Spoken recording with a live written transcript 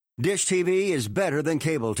Dish TV is better than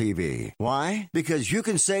cable TV. Why? Because you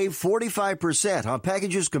can save 45% on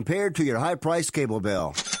packages compared to your high-priced cable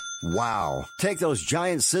bill. Wow. Take those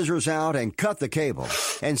giant scissors out and cut the cable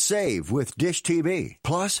and save with Dish TV.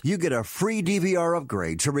 Plus, you get a free DVR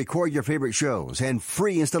upgrade to record your favorite shows and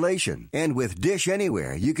free installation. And with Dish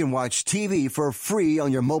Anywhere, you can watch TV for free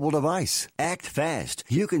on your mobile device. Act fast.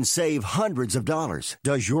 You can save hundreds of dollars.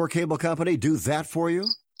 Does your cable company do that for you?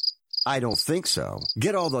 I don't think so.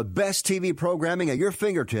 Get all the best TV programming at your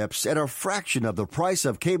fingertips at a fraction of the price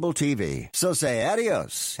of cable TV. So say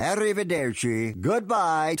adios, arrivederci,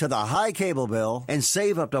 goodbye to the high cable bill and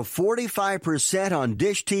save up to 45% on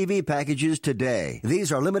Dish TV packages today.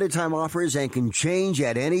 These are limited time offers and can change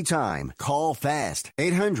at any time. Call fast.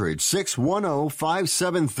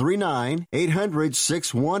 800-610-5739.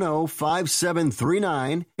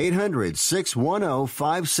 800-610-5739.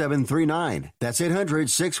 800-610-5739. That's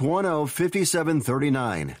 800-610-5739. The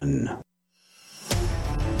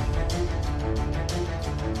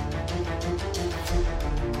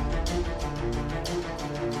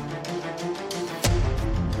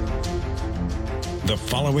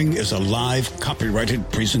following is a live copyrighted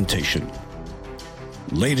presentation.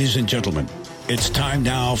 Ladies and gentlemen, it's time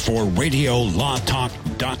now for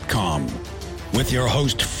RadioLawTalk.com with your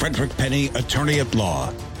host, Frederick Penny, attorney at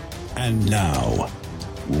law. And now,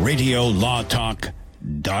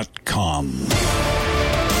 RadioLawTalk.com.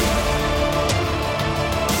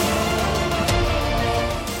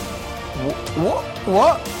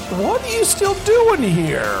 What are you still doing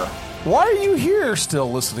here? Why are you here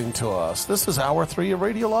still listening to us? This is hour 3 of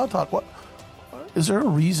Radio Law Talk. What is there a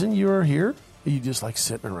reason you are here? Are you just like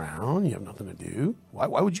sitting around? You have nothing to do? Why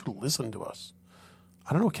would you listen to us?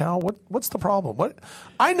 I don't know, Cal. What's the problem?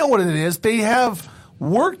 I know what it is. They have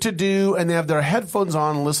work to do, and they have their headphones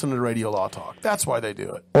on and listen to Radio Law Talk. That's why they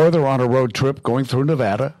do it. Or they're on a road trip going through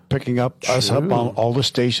Nevada, picking us up on all the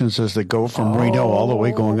stations as they go from Reno all the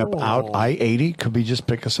way going up out I-80. Could be just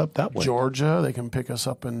pick us up that way. Georgia, they can pick us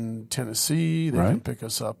up in Tennessee. They can pick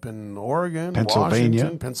us up in Oregon, Pennsylvania.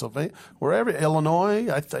 Washington, Pennsylvania, wherever, Illinois.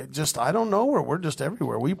 I don't know where. We're just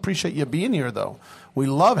everywhere. We appreciate you being here, though. We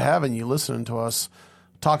love having you listening to us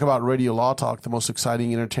talk about Radio Law Talk, the most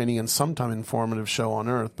exciting, entertaining, and sometimes informative show on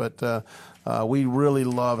earth. But we really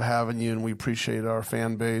love having you, and we appreciate our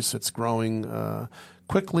fan base. It's growing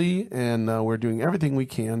quickly, and we're doing everything we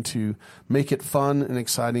can to make it fun and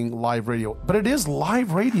exciting live radio. But it is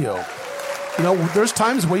live radio. You know, there's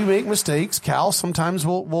times we make mistakes. Cal, sometimes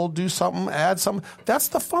we'll do something, add something. That's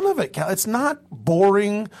the fun of it, Cal. It's not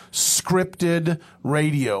boring, scripted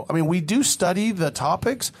radio. I mean, we do study the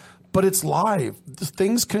topics, but it's live.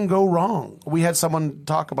 Things can go wrong. We had someone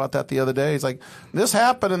talk about that the other day. He's like, this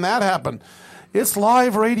happened and that happened. It's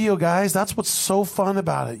live radio, guys. That's what's so fun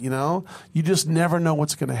about it, you know? You just never know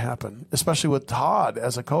what's going to happen, especially with Todd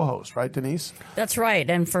as a co-host, right, Denise? That's right.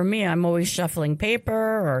 And for me, I'm always shuffling paper,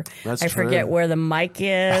 or That's I true. forget where the mic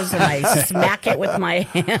is, and I smack it with my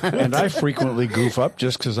hand. And I frequently goof up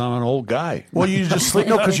just because I'm an old guy. Well, you just sleep.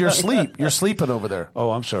 No, because you're asleep. You're sleeping over there.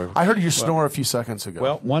 Oh, I'm sorry. I heard you snore a few seconds ago.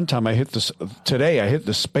 Well, one time I hit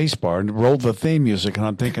the space bar and rolled the theme music, and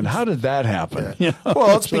I'm thinking, how did that happen? Yeah. You know?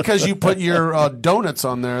 Well, it's because you put your donuts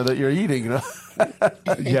on there that you're eating. You know?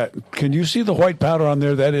 Yeah. Can you see the white powder on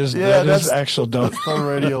there? That is actual donut. On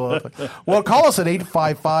radio. Well, call us at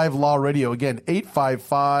 855-LAW-RADIO. Again,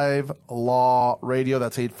 855-LAW-RADIO.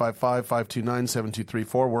 That's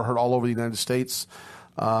 855-529-7234. We're heard all over the United States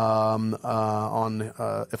on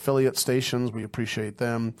affiliate stations. We appreciate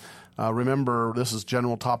them. Remember, this is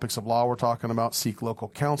general topics of law we're talking about. Seek local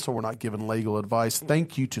counsel. We're not giving legal advice.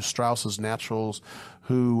 Thank you to Strauss's Naturals,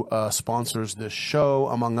 who sponsors this show,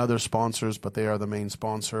 among other sponsors, but they are the main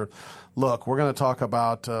sponsor. Look, we're going to talk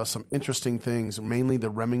about some interesting things, mainly the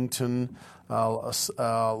Remington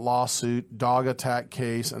lawsuit, dog attack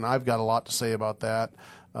case, and I've got a lot to say about that.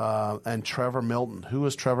 And Trevor Milton. Who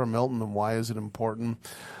is Trevor Milton, and why is it important?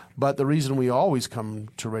 But the reason we always come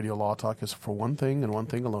to Radio Law Talk is for one thing and one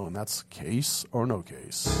thing alone. That's case or no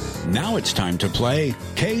case. Now it's time to play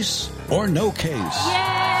Case or No Case.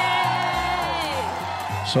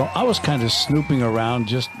 So I was kind of snooping around,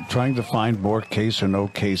 just trying to find more case or no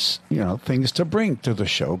case, things to bring to the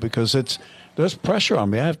show, because there's pressure on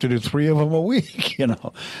me. I have to do 3 of them a week,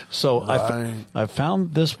 So I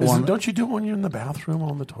found this one. Don't you do it when you're in the bathroom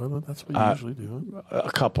on the toilet? That's what you usually do.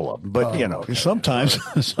 A couple of them, but sometimes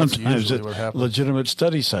it's a legitimate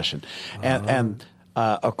study session, and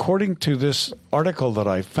according to this article that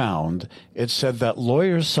I found, it said that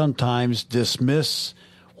lawyers sometimes dismiss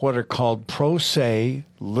what are called pro se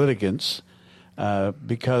litigants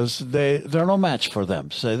because they're no match for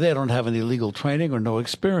them. So they don't have any legal training or no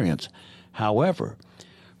experience. However,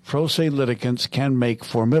 pro se litigants can make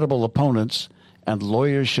formidable opponents, and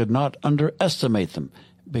lawyers should not underestimate them,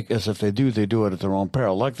 because if they do it at their own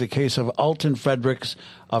peril, like the case of Alton Fredericks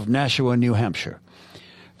of Nashua, New Hampshire.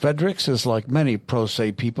 Fredericks is like many pro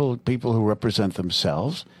se people who represent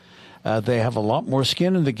themselves. They have a lot more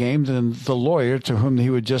skin in the game than the lawyer to whom he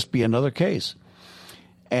would just be another case.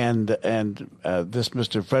 And this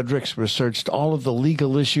Mr. Fredericks researched all of the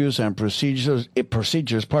legal issues and procedures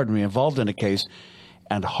involved in a case,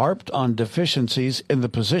 and harped on deficiencies in the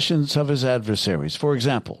positions of his adversaries. For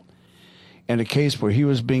example, in a case where he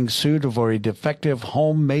was being sued for a defective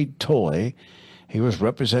homemade toy, he was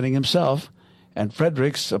representing himself, and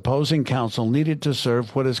Fredericks' opposing counsel needed to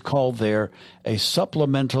serve what is called there a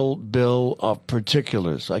supplemental bill of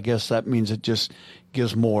particulars. I guess that means it just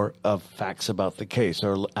gives more of facts about the case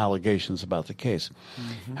or allegations about the case.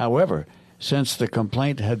 Mm-hmm. However, since the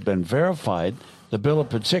complaint had been verified, the bill of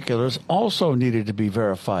particulars also needed to be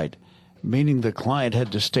verified, meaning the client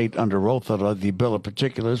had to state under oath that the bill of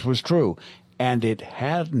particulars was true, and it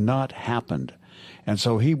had not happened. And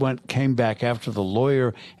so he came back after the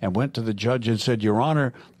lawyer and went to the judge and said, "Your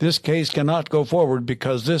Honor, this case cannot go forward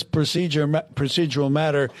because this procedural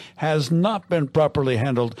matter has not been properly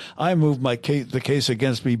handled. I move the case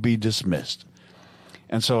against me be dismissed."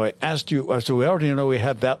 And so I asked you, so we already know we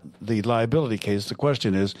had the liability case. The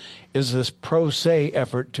question is this pro se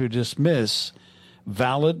effort to dismiss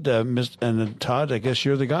valid? And Todd, I guess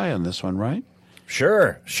you're the guy on this one, right?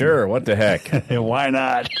 Sure. What the heck? Why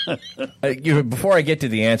not? Before I get to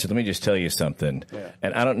the answer, let me just tell you something. Yeah.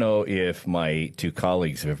 And I don't know if my two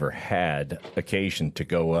colleagues have ever had occasion to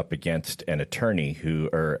go up against an attorney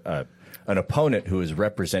an opponent who is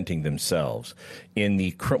representing themselves. When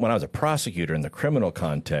I was a prosecutor in the criminal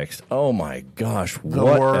context, oh my gosh,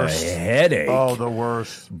 what a headache. Oh, the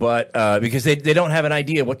worst. But because they don't have an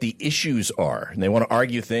idea what the issues are, and they want to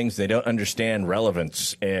argue things, they don't understand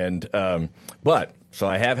relevance. And so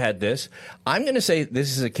I have had this. I'm going to say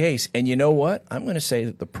this is a case, and you know what? I'm going to say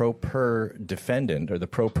that the pro per defendant or the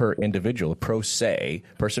pro per individual, pro se,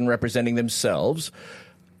 person representing themselves,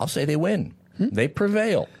 I'll say they win. They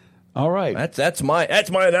prevail. All right. That's my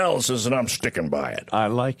analysis, and I'm sticking by it. I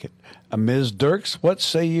like it. Ms. Dirks, what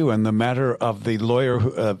say you in the matter of the lawyer,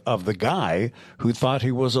 of the guy who thought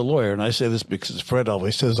he was a lawyer? And I say this because Fred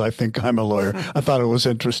always says, I think I'm a lawyer. I thought it was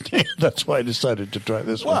interesting. That's why I decided to try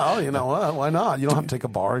this one. Well, you know what? Why not? You don't have to take a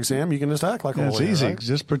bar exam. You can just act like a lawyer. It's easy. Right?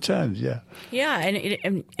 Just pretend, yeah. Yeah,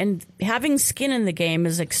 and having skin in the game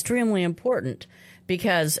is extremely important,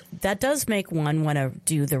 because that does make one want to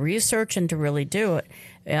do the research and to really do it.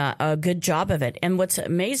 A good job of it. And what's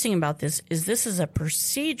amazing about this is a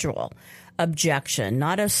procedural objection,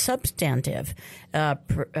 not a substantive,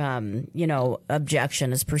 objection.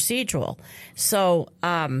 Is procedural. So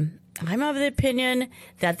I'm of the opinion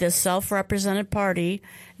that this self-represented party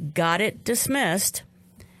got it dismissed,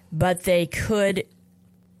 but they could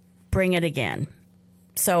bring it again.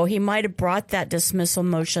 So he might have brought that dismissal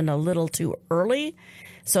motion a little too early,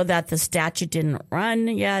 so that the statute didn't run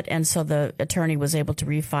yet, and so the attorney was able to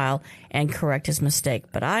refile and correct his mistake.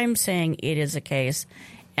 But I'm saying it is a case,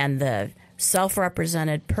 and the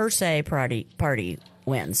self-represented per se party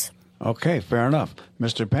wins. Okay, fair enough.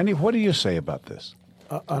 Mr. Penny, what do you say about this?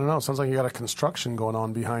 I don't know. It sounds like you got a construction going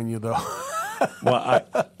on behind you, though. Well,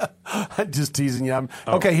 I'm just teasing you.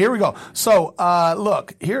 Okay, here we go. So,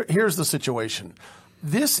 look, here's the situation.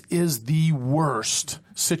 This is the worst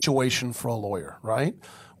situation for a lawyer, right?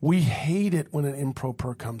 We hate it when an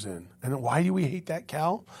improper comes in. And why do we hate that,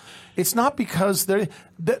 Cal? It's not because they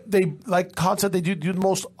like Todd said, they do the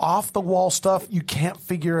most off-the-wall stuff. You can't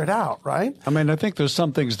figure it out, right? I mean, I think there's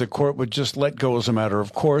some things the court would just let go as a matter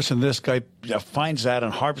of course, and this guy finds that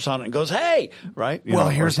and harps on it and goes, hey, right?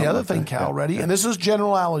 Here's the other thing, Cal, ready? And this is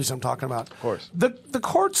generalities I'm talking about. Of course. The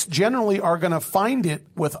courts generally are going to find it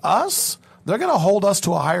with us. They're going to hold us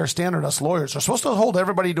to a higher standard, us lawyers. They're supposed to hold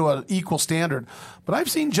everybody to an equal standard. But I've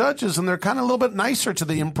seen judges, and they're kind of a little bit nicer to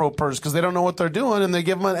the impropers because they don't know what they're doing, and they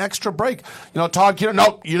give them an extra break. Todd Kidder,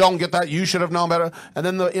 no, you don't get that. You should have known better. And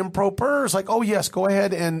then the improper is like, oh, yes, go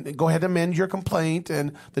ahead and amend your complaint.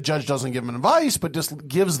 And the judge doesn't give them advice, but just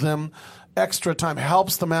gives them extra time,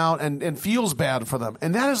 helps them out, and feels bad for them.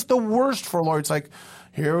 And that is the worst for a lawyer. It's like,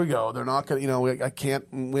 here we go. They're not going to, I can't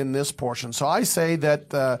win this portion. So I say that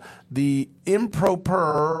the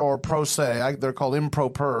improper or pro se, they're called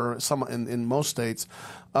improper in most states,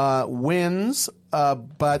 wins,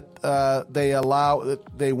 but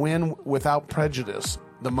they win without prejudice,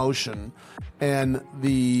 the motion. And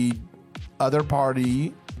the other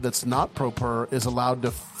party that's not ProPer is allowed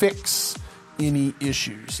to fix any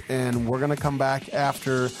issues. And we're going to come back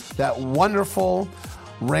after that wonderful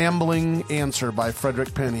rambling answer by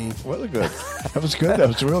Frederick Penny. Well, good. That was good. That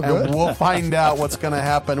was real good. And we'll find out what's going to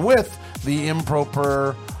happen with the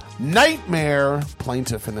improper nightmare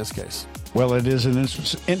plaintiff in this case. Well, it is an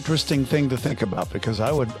interesting thing to think about, because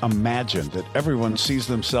I would imagine that everyone sees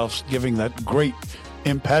themselves giving that great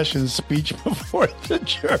impassioned speech before the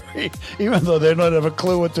jury, even though they don't have a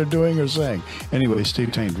clue what they're doing or saying. Anyway, stay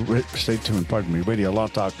tuned. Radio Law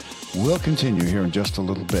Talk will continue here in just a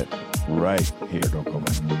little bit. Right here. Don't go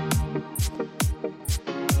back.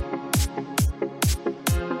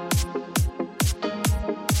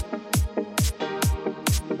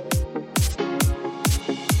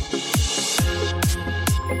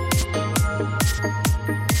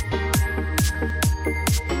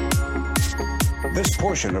 This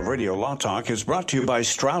portion of Radio Law Talk is brought to you by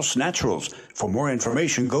Strauss Naturals. For more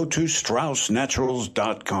information, go to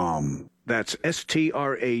StraussNaturals.com. That's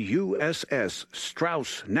STRAUSS,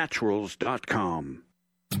 StraussNaturals.com.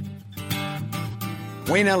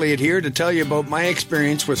 Wayne Elliott here to tell you about my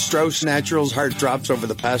experience with Strauss Naturals Heart Drops over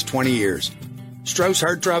the past 20 years. Strauss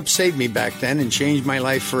Heart Drops saved me back then and changed my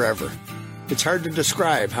life forever. It's hard to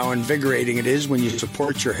describe how invigorating it is when you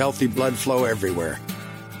support your healthy blood flow everywhere.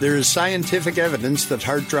 There is scientific evidence that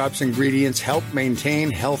Heart Drops ingredients help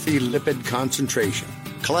maintain healthy lipid concentration.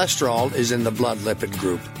 Cholesterol is in the blood lipid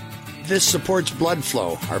group. This supports blood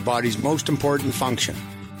flow, our body's most important function.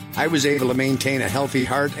 I was able to maintain a healthy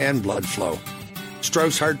heart and blood flow.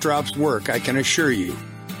 Strauss Heart Drops work, I can assure you.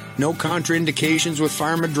 No contraindications with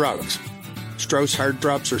pharma drugs. Strauss Heart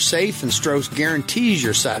Drops are safe, and Strauss guarantees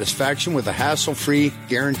your satisfaction with a hassle-free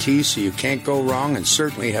guarantee, so you can't go wrong and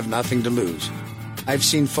certainly have nothing to lose. I've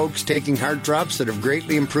seen folks taking heart drops that have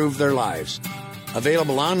greatly improved their lives.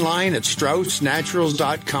 Available online at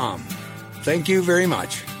StraussNaturals.com. Thank you very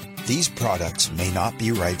much. These products may not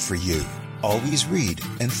be right for you. Always read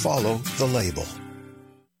and follow the label.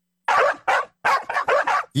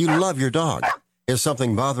 You love your dog. Is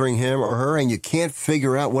something bothering him or her and you can't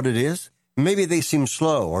figure out what it is? Maybe they seem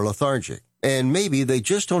slow or lethargic, and maybe they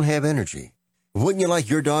just don't have energy. Wouldn't you like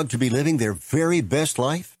your dog to be living their very best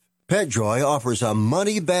life? PetJoy offers a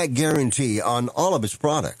money-back guarantee on all of its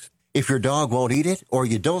products. If your dog won't eat it or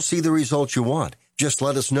you don't see the results you want, just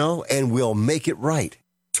let us know and we'll make it right.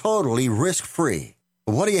 Totally risk-free.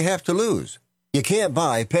 What do you have to lose? You can't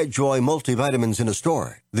buy PetJoy multivitamins in a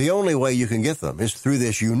store. The only way you can get them is through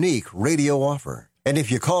this unique radio offer. And if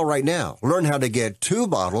you call right now, learn how to get 2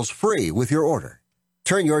 bottles free with your order.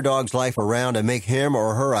 Turn your dog's life around and make him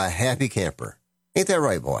or her a happy camper. Ain't that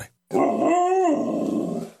right, boy?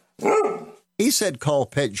 He said call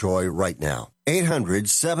PetJoy right now.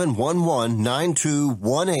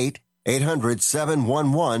 800-711-9218.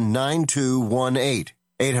 800-711-9218.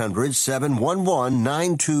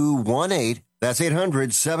 800-711-9218. That's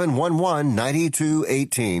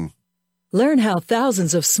 800-711-9218. Learn how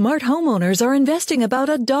thousands of smart homeowners are investing about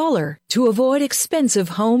 $1 to avoid expensive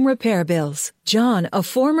home repair bills. John, a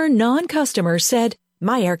former non-customer, said,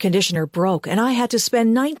 "My air conditioner broke and I had to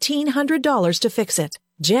spend $1,900 to fix it."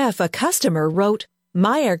 Jeff, a customer, wrote,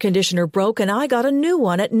 "My air conditioner broke and I got a new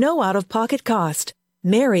one at no out-of-pocket cost."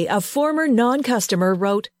 Mary, a former non-customer,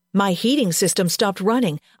 wrote, "My heating system stopped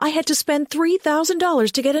running. I had to spend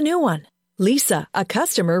 $3,000 to get a new one." Lisa, a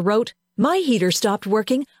customer, wrote, "My heater stopped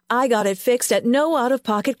working. I got it fixed at no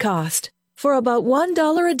out-of-pocket cost." For about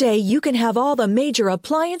 $1 a day, you can have all the major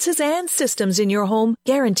appliances and systems in your home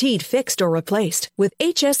guaranteed fixed or replaced with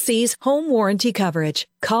HSC's home warranty coverage.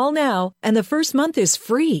 Call now, and the first month is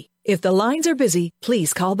free. If the lines are busy,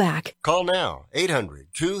 please call back. Call now.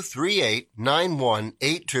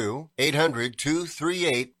 800-238-9182.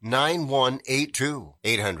 800-238-9182.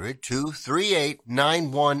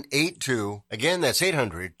 800-238-9182. Again, that's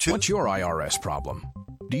 800-2... What's your IRS problem?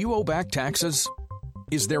 Do you owe back taxes?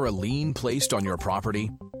 Is there a lien placed on your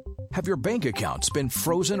property? Have your bank accounts been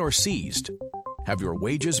frozen or seized? Have your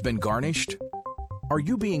wages been garnished? Are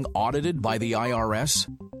you being audited by the IRS?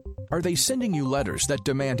 Are they sending you letters that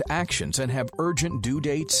demand actions and have urgent due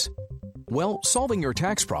dates? Well, solving your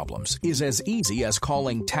tax problems is as easy as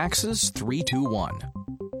calling Taxes 321.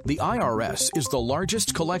 The IRS is the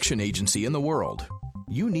largest collection agency in the world.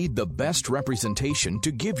 You need the best representation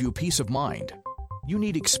to give you peace of mind. You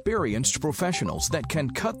need experienced professionals that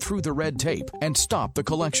can cut through the red tape and stop the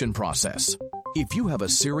collection process. If you have a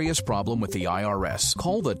serious problem with the IRS,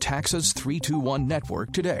 call the Taxes 321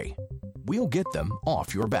 network today. We'll get them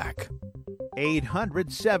off your back.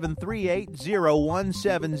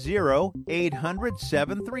 800-738-0170.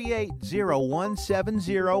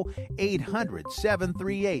 800-738-0170.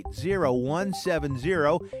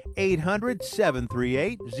 800-738-0170.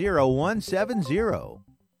 800-738-0170.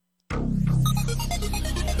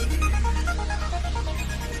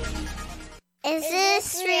 Is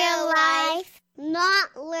this real life? Not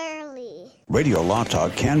really. Radio Law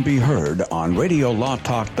Talk can be heard on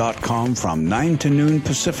RadioLawTalk.com from 9 to noon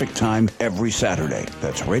Pacific Time every Saturday.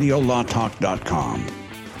 That's RadioLawTalk.com.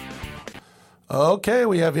 Okay,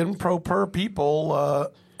 we have improper people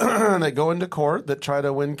that go into court that try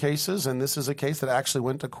to win cases, and this is a case that actually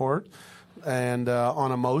went to court and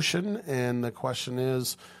on a motion, and the question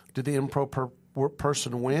is, did the improper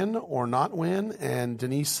person win or not win? And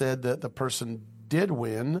Denise said that the person did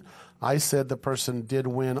win. I said the person did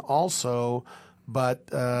win also, but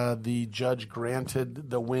the judge granted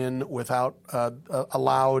the win without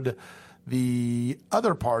allowed the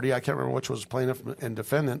other party, I can't remember which was plaintiff and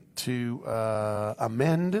defendant, to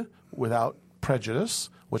amend without prejudice,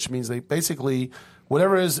 which means they basically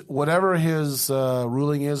whatever his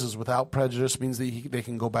ruling is without prejudice, means that they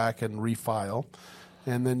can go back and refile.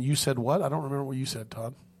 And then you said what? I don't remember what you said,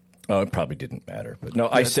 Todd. Oh, it probably didn't matter, but no,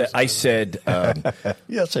 I said,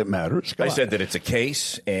 yes, it matters. I said that it's a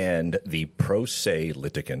case, and the pro se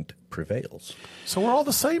litigant prevails. So we're all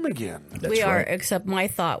the same again. We are, except my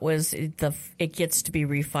thought was it gets to be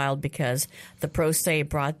refiled because the pro se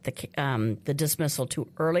brought the dismissal too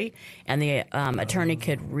early, and the attorney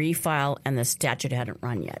could refile, and the statute hadn't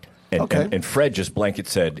run yet. And Fred just blanket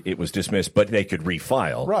said it was dismissed, but they could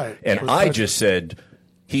refile. Right. And I just said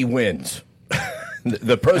he wins.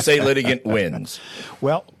 The pro se litigant wins.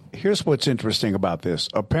 Well, here's what's interesting about this.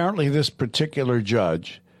 Apparently, this particular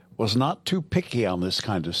judge was not too picky on this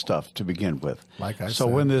kind of stuff to begin with. Like I said. So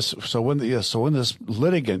when this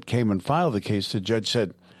litigant came and filed the case, the judge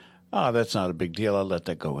said, "Oh, that's not a big deal. I'll let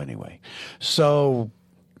that go anyway." So,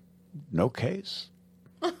 no case.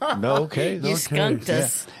 No case. You skunked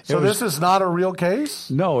us. Yeah. So this is not a real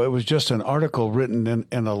case? No, it was just an article written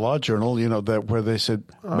in a law journal, where they said,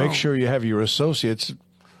 make sure you have your associates,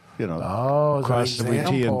 cross every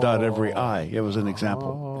T and dot every I. It was an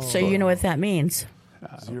example. So you know what that means.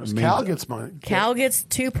 Cal gets money. Cal gets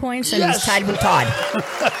 2 points, and he's tied with Todd.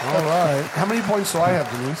 All right. How many points do I have,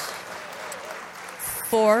 Denise?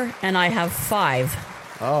 4, and I have 5.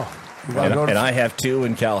 Oh. And I have 2,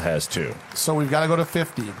 and Cal has 2. So we've got to go to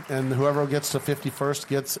 50, and whoever gets to 50 first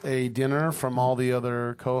gets a dinner from all the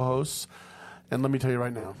other co-hosts. And let me tell you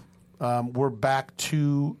right now, we're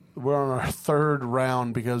on our third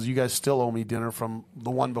round because you guys still owe me dinner from the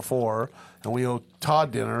one before, and we owe Todd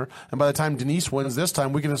dinner. And by the time Denise wins this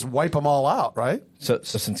time, we can just wipe them all out, right? So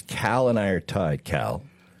since Cal and I are tied, Cal,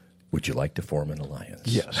 would you like to form an alliance?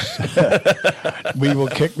 Yes. We will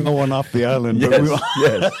kick no one off the island. Yes,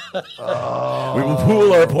 yes. We will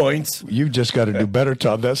pool our points. You've just got to do better,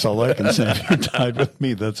 Todd. That's all I can say. If you're tied with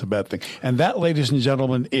me, that's a bad thing. And that, ladies and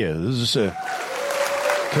gentlemen, is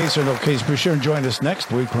Case or No Case. Be sure and join us next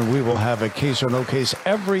week when we will have a Case or No Case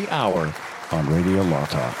every hour on Radio Law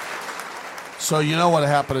Talk. So you know what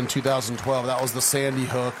happened in 2012? That was the Sandy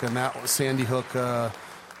Hook, and that was Sandy Hook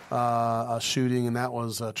shooting, and that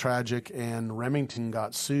was tragic. And Remington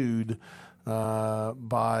got sued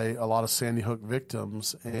by a lot of Sandy Hook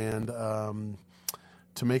victims. And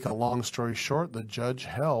to make a long story short, the judge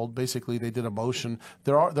held, basically they did a motion.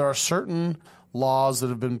 There are certain laws that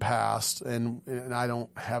have been passed, and I don't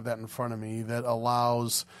have that in front of me, that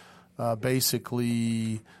allows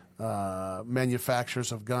basically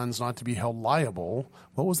manufacturers of guns not to be held liable.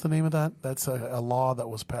 What was the name of that? That's a law that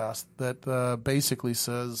was passed that basically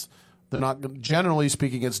says they're not, generally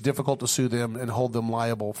speaking, it's difficult to sue them and hold them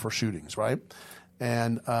liable for shootings, right?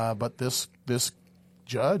 And but this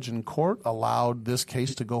judge in court allowed this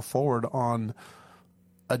case to go forward on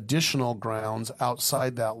additional grounds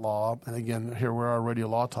outside that law. And again, here we're on Radio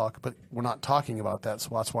Law Talk, but we're not talking about that,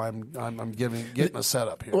 so that's why I'm getting a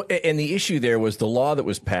setup here. Well, and the issue there was the law that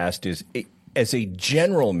was passed is, as a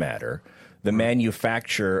general matter, the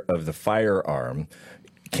manufacturer of the firearm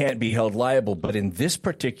can't be held liable. But in this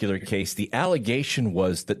particular case, the allegation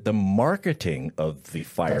was that the marketing of the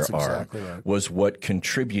firearm was what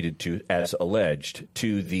contributed to, as alleged,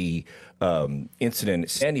 to the incident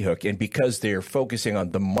at Sandy Hook. And because they're focusing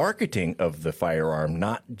on the marketing of the firearm,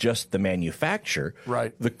 not just the manufacturer,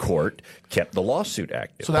 the court kept the lawsuit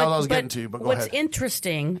active. So that's what I was getting to, but go ahead. What's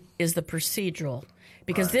interesting is the procedural,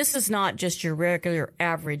 because this is not just your regular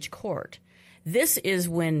average court. This is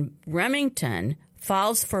when Remington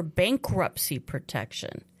files for bankruptcy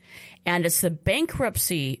protection, and it's the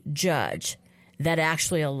bankruptcy judge that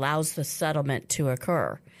actually allows the settlement to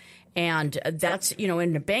occur. And that's,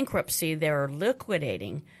 in the bankruptcy, they're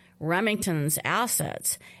liquidating Remington's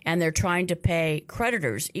assets, and they're trying to pay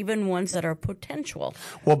creditors, even ones that are potential.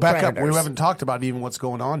 Well, back creditors. up. We haven't talked about even what's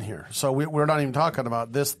going on here. So we're not even talking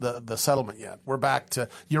about the settlement yet. We're back to,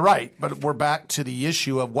 you're right, but we're back to the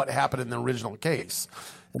issue of what happened in the original case.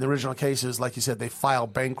 In the original case is, like you said, they file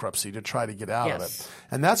bankruptcy to try to get out of it.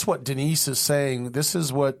 And that's what Denise is saying. This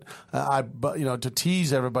is what to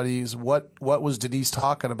tease everybody is what was Denise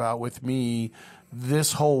talking about with me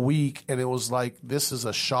this whole week, and it was like, this is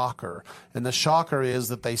a shocker. And the shocker is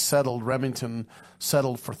that Remington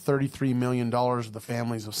settled for $33 million of the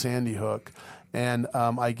families of Sandy Hook. And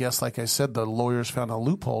I guess, like I said, the lawyers found a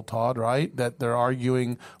loophole, Todd, right? That they're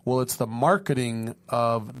arguing, well, it's the marketing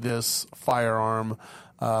of this firearm,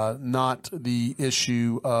 not the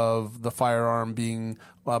issue of the firearm being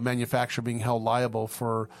manufacturer being held liable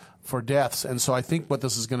for deaths. And so I think what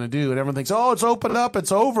this is going to do, and everyone thinks, oh, it's opened up,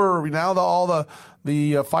 it's over. Now all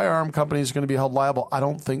the firearm companies are going to be held liable. I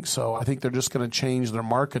don't think so. I think they're just going to change their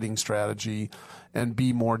marketing strategy and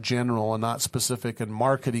be more general and not specific in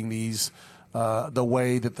marketing these the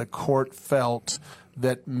way that the court felt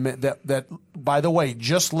that, by the way,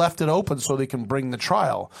 just left it open so they can bring the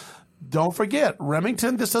trial. Don't forget,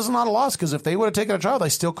 Remington, this is not a loss, because if they would have taken a trial, they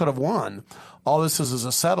still could have won. All this is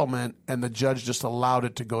a settlement, and the judge just allowed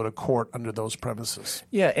it to go to court under those premises.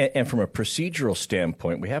 Yeah, and from a procedural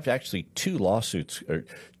standpoint, we have actually two lawsuits, or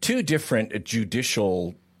two different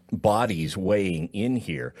judicial bodies weighing in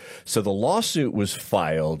here. So the lawsuit was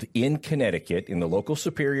filed in Connecticut in the local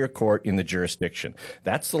superior court in the jurisdiction.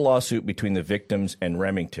 That's the lawsuit between the victims and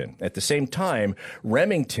Remington. At the same time,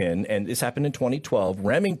 Remington, and this happened in 2012,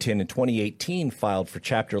 Remington in 2018 filed for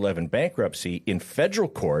Chapter 11 bankruptcy in federal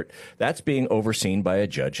court. That's being overseen by a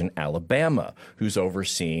judge in Alabama who's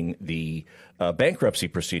overseeing the bankruptcy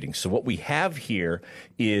proceedings. So what we have here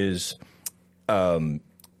is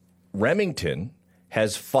Remington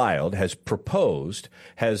has proposed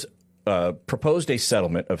a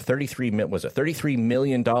settlement of $33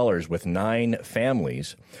 million with 9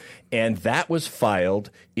 families, and that was filed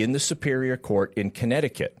in the Superior Court in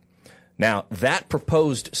Connecticut. Now, that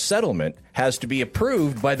proposed settlement has to be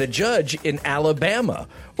approved by the judge in Alabama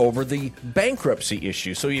over the bankruptcy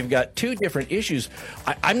issue. So you've got two different issues.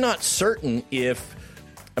 I'm not certain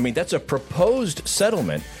that's a proposed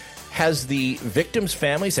settlement. Has the victims'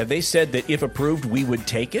 families, have they said that if approved, we would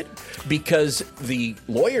take it? Because the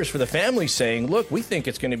lawyers for the families saying, look, we think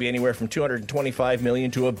it's going to be anywhere from $225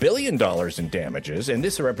 million to $1 billion in damages, and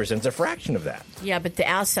this represents a fraction of that. Yeah, but the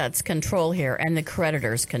assets control here, and the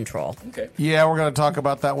creditors control. Okay. Yeah, we're going to talk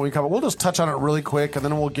about that when we come. We'll just touch on it really quick, and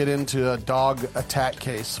then we'll get into a dog attack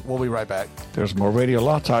case. We'll be right back. There's more Radio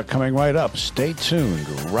Law Talk coming right up. Stay tuned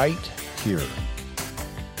right here.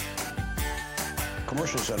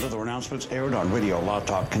 Commercials and other announcements aired on Radio Law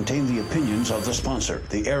Talk contain the opinions of the sponsor.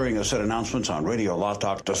 The airing of said announcements on Radio Law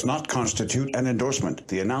Talk does not constitute an endorsement.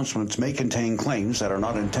 The announcements may contain claims that are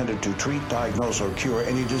not intended to treat, diagnose, or cure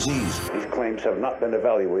any disease. These claims have not been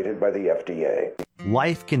evaluated by the FDA.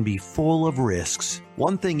 Life can be full of risks.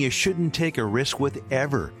 One thing you shouldn't take a risk with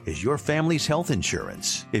ever is your family's health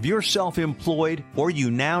insurance. If you're self-employed or you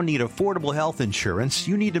now need affordable health insurance,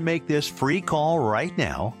 you need to make this free call right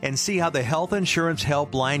now and see how the Health Insurance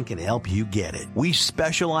Helpline can help you get it. We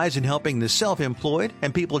specialize in helping the self-employed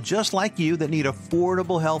and people just like you that need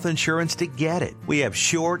affordable health insurance to get it. We have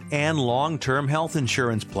short and long-term health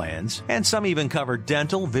insurance plans, and some even cover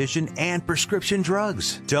dental, vision, and prescription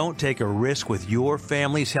drugs. Don't take a risk with your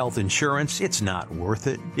family's health insurance. It's not worth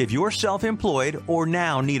it. If you're self-employed or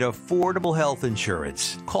now need affordable health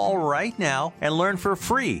insurance, call right now and learn for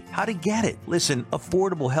free how to get it. Listen,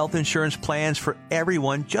 affordable health insurance plans for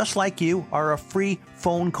everyone just like you are a free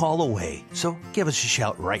phone call away. So give us a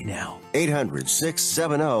shout right now.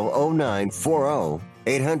 800-670-0940.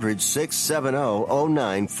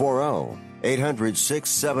 800-670-0940.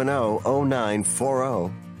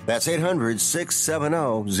 800-670-0940. That's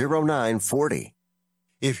 800-670-0940.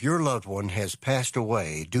 If your loved one has passed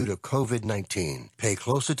away due to COVID-19, pay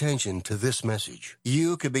close attention to this message.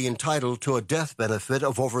 You could be entitled to a death benefit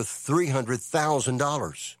of over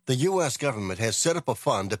 $300,000. The U.S. government has set up a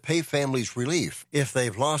fund to pay families relief if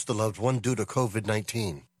they've lost a loved one due to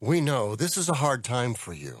COVID-19. We know this is a hard time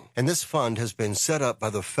for you, and this fund has been set up by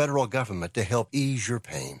the federal government to help ease your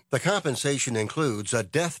pain. The compensation includes a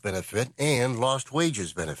death benefit and lost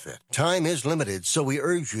wages benefit. Time is limited, so we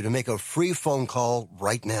urge you to make a free phone call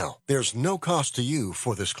right now. There's no cost to you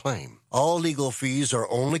for this claim. All legal fees are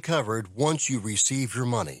only covered once you receive your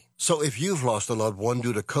money. So if you've lost a loved one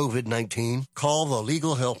due to COVID-19, call the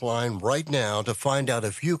legal helpline right now to find out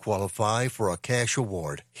if you qualify for a cash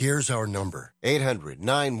award. Here's our number.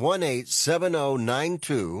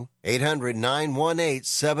 800-918-7092.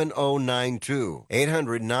 800-918-7092.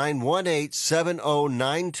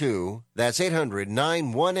 800-918-7092. That's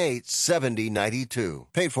 800-918-7092.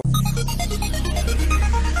 Paid for.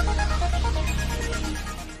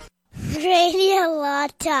 Radio Law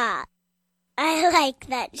Talk. I like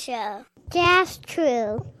that show. That's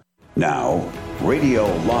true. Now, Radio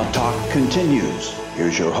Law Talk continues.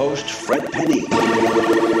 Here's your host, Fred Penny.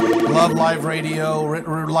 Love live radio.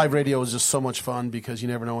 Live radio is just so much fun because you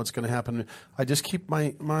never know what's going to happen. I just keep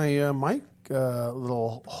my mic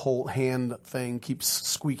little whole hand thing keeps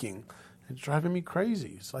squeaking. It's driving me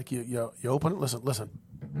crazy. It's like you open it. Listen.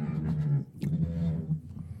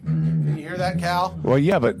 Can you hear that, Cal? Well,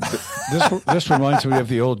 yeah, but this reminds me of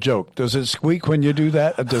the old joke. Does it squeak when you do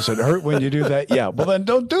that? Does it hurt when you do that? Yeah. Well, then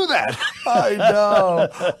don't do that. I know.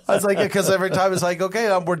 I was like, because every time it's like,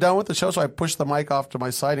 okay, we're done with the show, so I push the mic off to my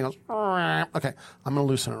side and goes, okay, I'm going to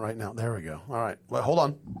loosen it right now. There we go. All right. Well, hold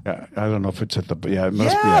on. Yeah, I don't know if it's at the, it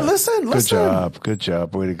must be. Listen. Good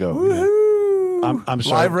job. Way to go. Woohoo. Yeah. I'm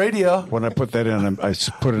sorry. Live radio. When I put that in, I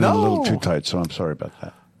put it in a little too tight, so I'm sorry about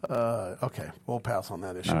that. Okay, we'll pass on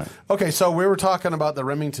that issue. Right. Okay, so we were talking about the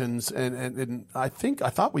Remingtons, and I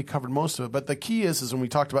thought we covered most of it. But the key is when we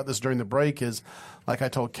talked about this during the break is, like I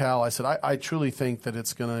told Cal, I said I truly think that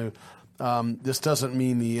it's going to. This doesn't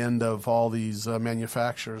mean the end of all these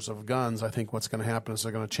manufacturers of guns. I think what's going to happen is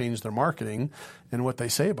they're going to change their marketing and what they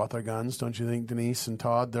say about their guns. Don't you think, Denise and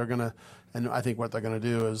Todd? They're going to. And I think what they're going to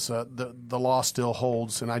do is the law still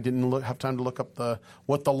holds, and I didn't have time to look up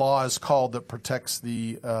what the law is called that protects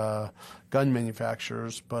the gun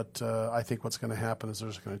manufacturers. But I think what's going to happen is they're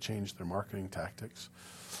just going to change their marketing tactics.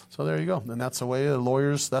 So there you go, and that's the way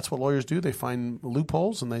lawyers. That's what lawyers do. They find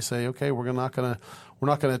loopholes and they say, okay, we're not going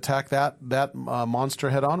to attack that monster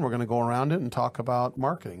head on. We're going to go around it and talk about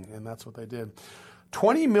marketing, and that's what they did.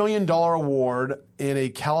 $20 million award in a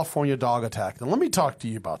California dog attack. Now let me talk to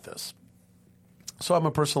you about this. So I'm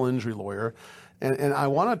a personal injury lawyer, and I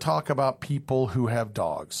want to talk about people who have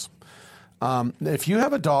dogs. If you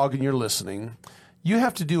have a dog and you're listening, you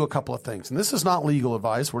have to do a couple of things. And this is not legal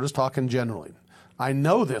advice. We're just talking generally. I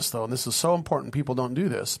know this, though, and this is so important. People don't do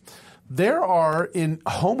this. There are, in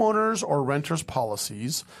homeowners or renters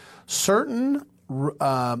policies, certain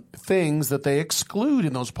things that they exclude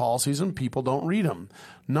in those policies, and people don't read them.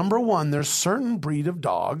 Number one, there's certain breed of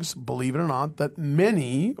dogs, believe it or not, that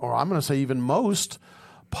many, or I'm going to say even most,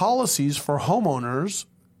 policies for homeowners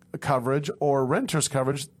coverage or renters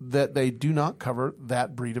coverage that they do not cover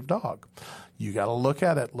that breed of dog. You got to look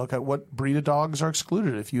at it. Look at what breed of dogs are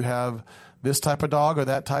excluded. If you have this type of dog or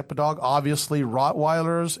that type of dog, obviously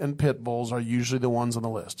Rottweilers and Pit Bulls are usually the ones on the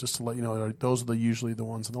list. Just to let you know, those are usually the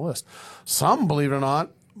ones on the list. Some, believe it or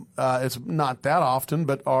not, it's not that often,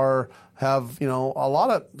 but have a lot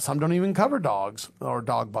of. Some don't even cover dogs or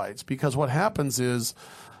dog bites, because what happens is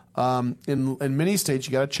in many states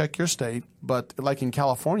you got to check your state, but like in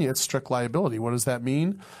California, it's strict liability. What does that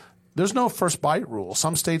mean? There's no first bite rule.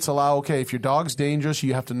 Some states allow, okay, if your dog's dangerous,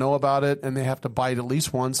 you have to know about it, and they have to bite at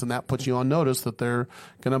least once, and that puts you on notice that they're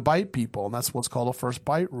going to bite people, and that's what's called a first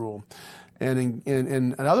bite rule. And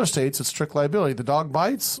in other states, it's strict liability. The dog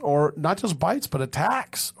bites, or not just bites, but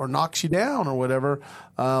attacks or knocks you down or whatever.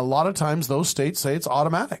 A lot of times those states say it's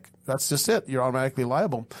automatic. That's just it. You're automatically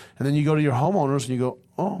liable. And then you go to your homeowners and you go,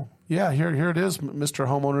 oh, yeah, here it is, Mr.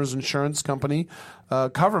 Homeowners Insurance Company,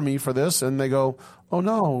 cover me for this. And they go, oh,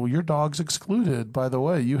 no, your dog's excluded. By the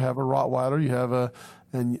way, you have a Rottweiler, you have a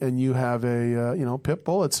and you have a pit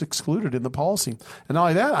bull. It's excluded in the policy. And not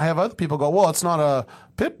only that, I have other people go, well, it's not a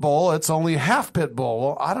pit bull, it's only half pit bull.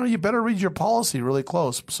 Well, I don't know. You better read your policy really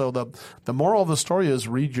close. So the moral of the story is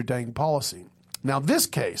read your dang policy. Now, this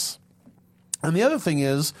case, and the other thing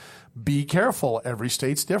is, be careful. Every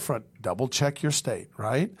state's different. Double check your state,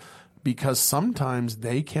 right? Because sometimes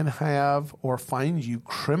they can have or find you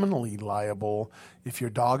criminally liable if your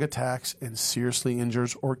dog attacks and seriously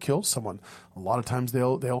injures or kills someone. A lot of times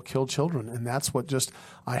they'll kill children, and that's what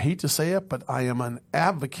I hate to say it, but I am an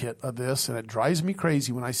advocate of this, and it drives me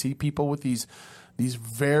crazy when I see people with these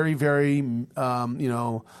very, very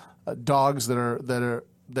dogs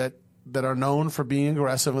that are known for being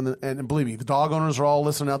aggressive, and believe me, the dog owners are all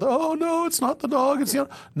listening out there. Oh no, it's not the dog. It's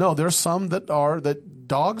no. There's some that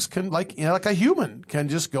dogs can like a human can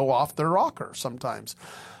just go off their rocker sometimes.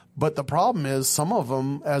 But the problem is some of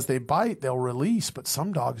them, as they bite, they'll release, but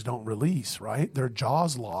some dogs don't release, right? Their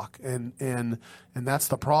jaws lock. And that's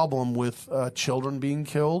the problem with children being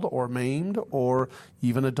killed or maimed or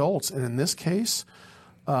even adults. And in this case,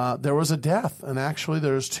 there was a death. And actually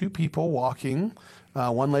there's two people walking.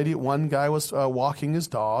 One guy was walking his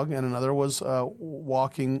dog and another was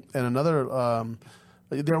walking, and another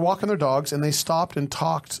they're walking their dogs, and they stopped and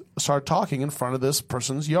started talking in front of this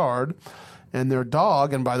person's yard. And their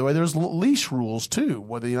dog, and by the way, there's leash rules too,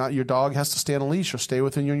 whether or not your dog has to stay on a leash or stay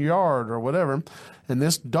within your yard or whatever. And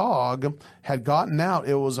this dog had gotten out.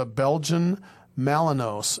 It was a Belgian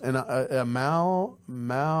Malinois and a Malinois.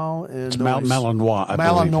 Malinois, I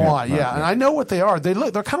Malinois, believe. yeah. And I know what they are.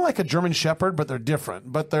 They're kind of like a German Shepherd, but they're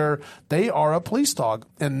different. But they are a police dog,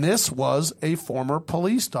 and this was a former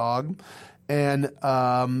police dog. And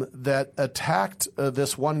that attacked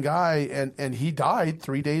this one guy, and he died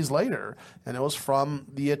 3 days later. And it was from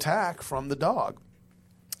the attack from the dog.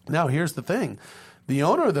 Now, here's the thing. The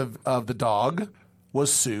owner of the dog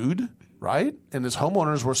was sued, right? And his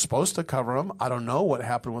homeowners were supposed to cover him. I don't know what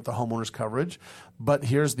happened with the homeowners coverage, but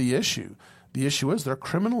here's the issue. The issue is they're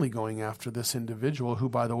criminally going after this individual who,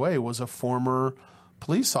 by the way, was a former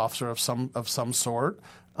police officer of some sort.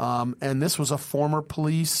 And this was a former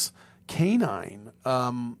police canine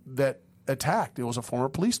that attacked. It was a former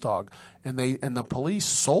police dog, and the police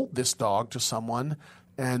sold this dog to someone,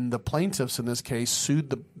 and the plaintiffs in this case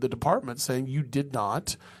sued the department, saying you did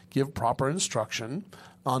not give proper instruction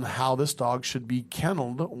on how this dog should be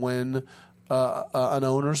kenneled when an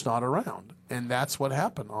owner's not around, and that's what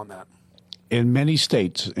happened on that. In many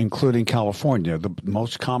states, including California, the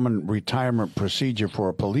most common retirement procedure for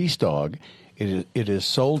a police dog, it is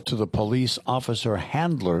sold to the police officer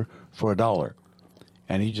handler for $1,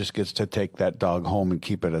 and he just gets to take that dog home and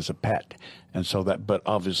keep it as a pet. And so but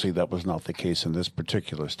obviously that was not the case in this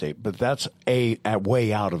particular state. But that's a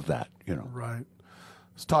way out of that, Right.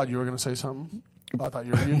 So Todd, you were going to say something? I thought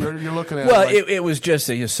you're looking at well, it. it was just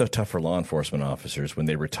it's so tough for law enforcement officers when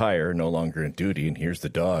they retire, no longer in duty, and here's the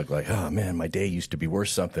dog. Like, oh man, my day used to be worth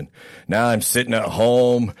something. Now I'm sitting at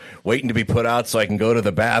home waiting to be put out so I can go to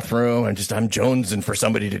the bathroom. I'm jonesing for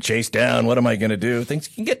somebody to chase down. What am I going to do? Things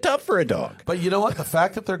can get tough for a dog. But you know what? The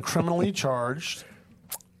fact that they're criminally charged,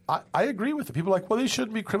 I agree with it. People are like, well, they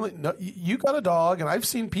shouldn't be criminally. No, you got a dog, and I've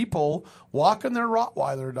seen people walking their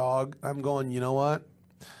Rottweiler dog. I'm going, you know what?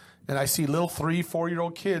 And I see little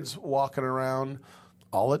 3-4-year-old kids walking around.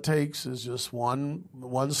 All it takes is just one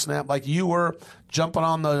snap. Like you were jumping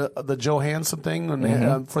on the Johansson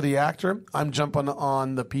thing for the actor. I'm jumping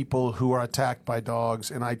on the people who are attacked by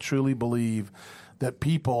dogs. And I truly believe that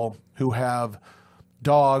people who have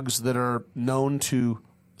dogs that are known to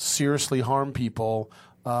seriously harm people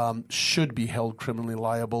should be held criminally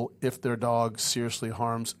liable if their dog seriously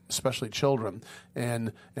harms, especially children.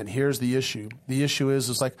 And here's the issue. The issue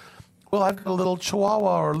is like, well, I've got a little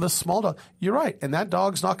Chihuahua or a little small dog. You're right, and that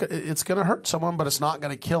dog's it's going to hurt someone, but it's not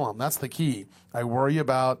going to kill them. That's the key. I worry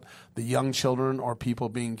about the young children or people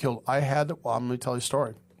being killed. I'm going to tell you a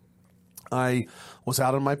story. I was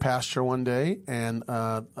out in my pasture one day, and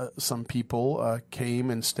some people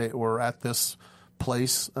came and were at this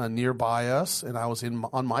place nearby us, and I was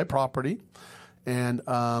on my property, and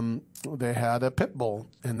they had a pit bull,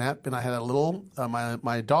 and I had a little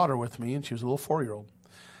my daughter with me, and she was a little 4-year-old,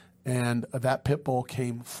 and that pit bull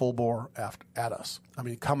came full bore at us. I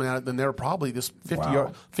mean, coming at it, then they were probably this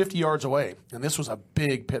 50 yards away, and this was a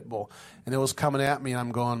big pit bull, and it was coming at me, and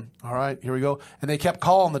I'm going, all right, here we go, and they kept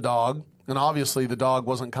calling the dog, and obviously the dog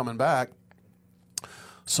wasn't coming back.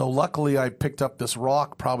 So luckily I picked up this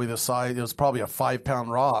rock, probably the size, it was probably a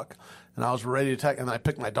 5-pound rock, and I was ready to attack. And I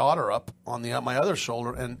picked my daughter up on my other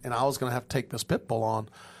shoulder, and I was going to have to take this pit bull on.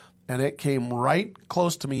 And it came right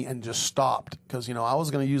close to me and just stopped because, I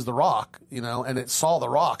was going to use the rock, and it saw the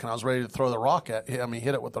rock, and I was ready to throw the rock hit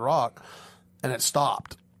it with the rock, and it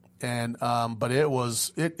stopped. And but it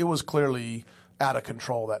was clearly out of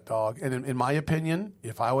control, that dog. And in my opinion,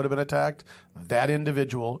 if I would have been attacked, that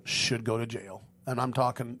individual should go to jail. And I'm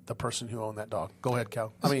talking the person who owned that dog. Go ahead,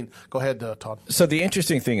 Cal. Go ahead, Todd. So the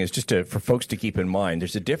interesting thing is for folks to keep in mind,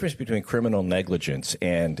 there's a difference between criminal negligence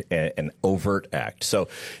and an overt act. So,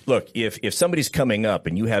 look, if somebody's coming up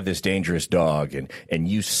and you have this dangerous dog and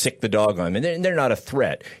you sick the dog on them, and they're not a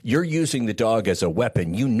threat, you're using the dog as a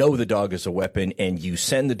weapon. You know the dog is a weapon, and you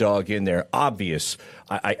send the dog in there. Obvious.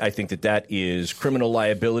 I think that is criminal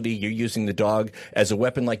liability. You're using the dog as a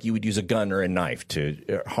weapon like you would use a gun or a knife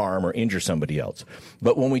to harm or injure somebody else. negligence.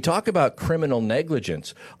 But when we talk about criminal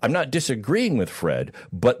negligence, I'm not disagreeing with Fred,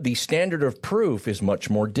 but the standard of proof is much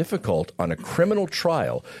more difficult on a criminal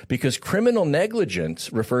trial because criminal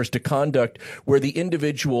negligence refers to conduct where the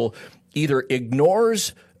individual either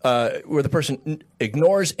ignores where the person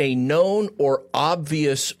ignores a known or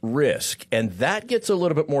obvious risk. And that gets a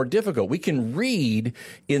little bit more difficult. We can read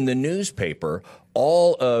in the newspaper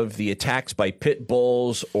all of the attacks by pit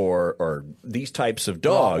bulls or these types of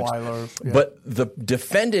dogs. Yeah. But the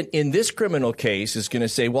defendant in this criminal case is going to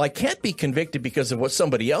say, well, I can't be convicted because of what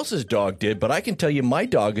somebody else's dog did, but I can tell you my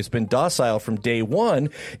dog has been docile from day one,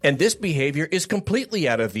 and this behavior is completely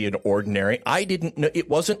out of the ordinary. I didn't know, it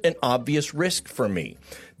wasn't an obvious risk for me.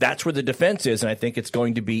 That's where the defense is, and I think it's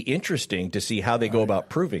going to be interesting to see how they go about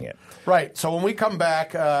proving it. Right. So when we come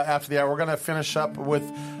back after the hour, we're going to finish up with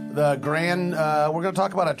the grand. We're going to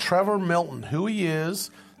talk about Trevor Milton, who he is,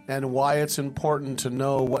 and why it's important to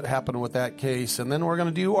know what happened with that case. And then we're going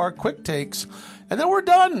to do our quick takes, and then we're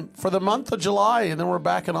done for the month of July, and then we're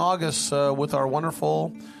back in August with our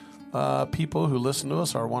wonderful people who listen to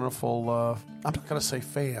us, our wonderful. I'm not going to say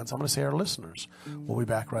fans. I'm going to say our listeners. We'll be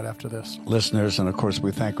back right after this. Listeners, and of course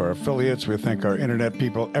we thank our affiliates, we thank our internet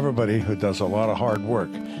people, everybody who does a lot of hard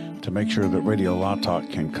work to make sure that Radio Law Talk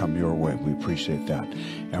can come your way. We appreciate that.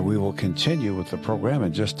 And we will continue with the program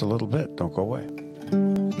in just a little bit. Don't go away.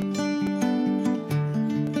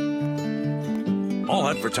 All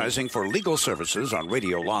advertising for legal services on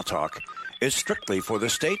Radio Law Talk is strictly for the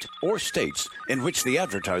state or states in which the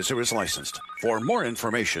advertiser is licensed. For more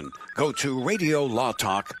information, go to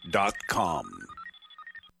radiolawtalk.com.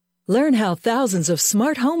 Learn how thousands of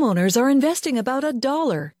smart homeowners are investing about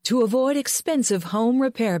 $1 to avoid expensive home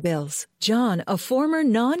repair bills. John, a former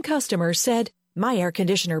non-customer, said, "My air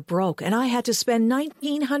conditioner broke and I had to spend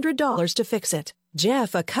 $1,900 to fix it."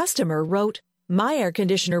 Jeff, a customer, wrote, "My air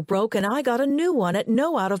conditioner broke and I got a new one at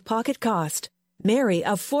no out-of-pocket cost." Mary,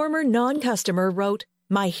 a former non-customer, wrote,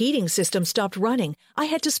 "My heating system stopped running. I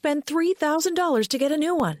had to spend $3,000 to get a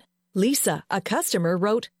new one." Lisa, a customer,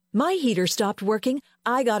 wrote, "My heater stopped working.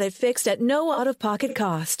 I got it fixed at no out-of-pocket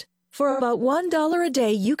cost." For about $1 a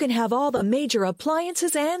day, you can have all the major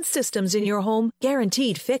appliances and systems in your home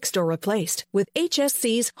guaranteed fixed or replaced with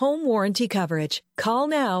HSC's home warranty coverage. Call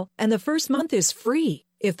now, and the first month is free.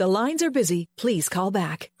 If the lines are busy, please call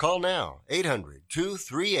back. Call now,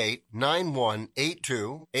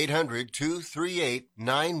 800-238-9182,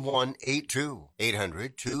 800-238-9182,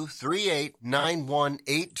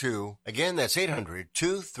 800-238-9182. Again, that's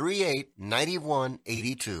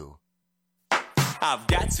 800-238-9182. I've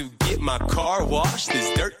got to get my car washed.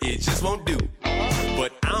 This dirt, it just won't do.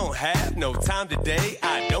 But I don't have no time today.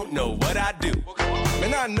 I don't know what I do.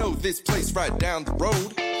 Man, I know this place right down the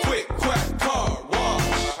road. Quick Quack Car Wash.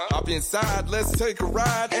 Hop inside, let's take a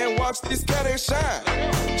ride and watch this cat and shine.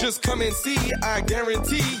 Just come and see, I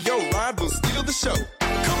guarantee your ride will steal the show.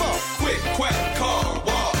 Come on, Quick Quack Car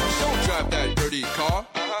Wash. Don't drive that dirty car.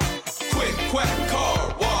 Quick Quack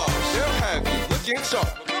Car Wash. They'll have you looking sharp.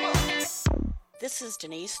 This is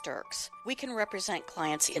Denise Dirks. We can represent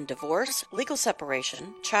clients in divorce, legal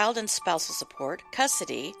separation, child and spousal support,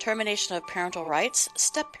 custody, termination of parental rights,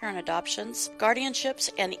 step-parent adoptions, guardianships,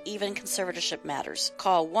 and even conservatorship matters.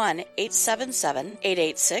 Call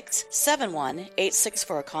 1-877-886-7186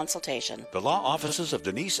 for a consultation. The law offices of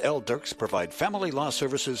Denise L. Dirks provide family law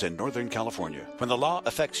services in Northern California. When the law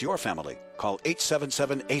affects your family, call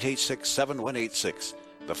 877-886-7186.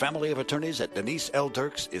 The family of attorneys at Denise L.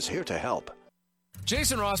 Dirks is here to help.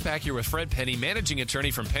 Jason Rosbach here with Fred Penny, managing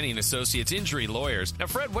attorney from Penny & Associates Injury Lawyers. Now,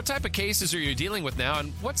 Fred, what type of cases are you dealing with now,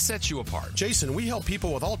 and what sets you apart? Jason, we help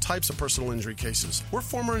people with all types of personal injury cases. We're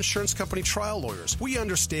former insurance company trial lawyers. We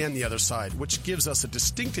understand the other side, which gives us a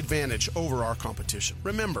distinct advantage over our competition.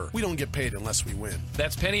 Remember, we don't get paid unless we win.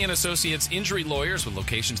 That's Penny & Associates Injury Lawyers with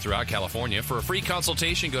locations throughout California. For a free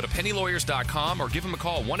consultation, go to pennylawyers.com or give them a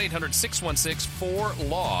call,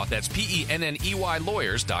 1-800-616-4LAW. That's PENNEY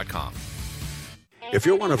lawyers.com. If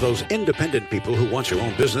you're one of those independent people who wants your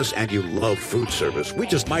own business and you love food service, we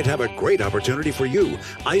just might have a great opportunity for you.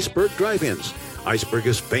 Iceberg Drive-Ins. Iceberg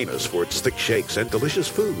is famous for its thick shakes and delicious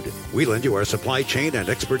food. We lend you our supply chain and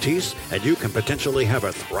expertise, and you can potentially have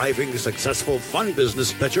a thriving, successful, fun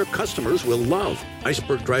business that your customers will love.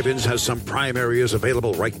 Iceberg Drive-Ins has some prime areas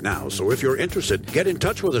available right now, so if you're interested, get in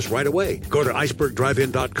touch with us right away. Go to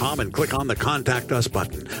icebergdrivein.com and click on the Contact Us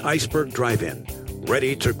button. Iceberg Drive-In.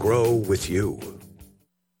 Ready to grow with you.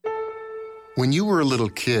 When you were a little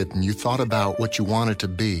kid and you thought about what you wanted to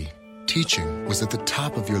be, teaching was at the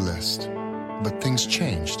top of your list. But things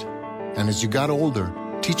changed. And as you got older,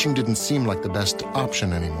 teaching didn't seem like the best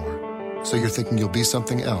option anymore. So you're thinking you'll be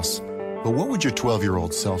something else. But what would your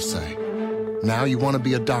 12-year-old self say? Now you want to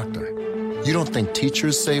be a doctor. You don't think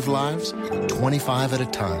teachers save lives? 25 at a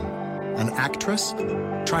time. An actress?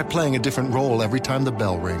 Try playing a different role every time the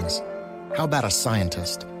bell rings. How about a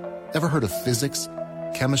scientist? Ever heard of physics?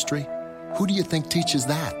 Chemistry? Who do you think teaches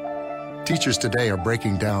that? Teachers today are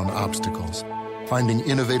breaking down obstacles, finding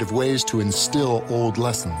innovative ways to instill old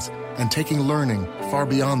lessons, and taking learning far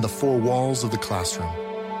beyond the four walls of the classroom.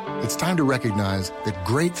 It's time to recognize that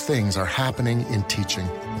great things are happening in teaching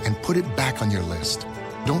and put it back on your list.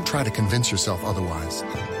 Don't try to convince yourself otherwise.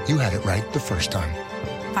 You had it right the first time.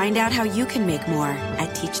 Find out how you can make more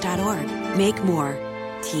at teach.org. Make more.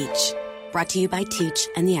 Teach. Brought to you by Teach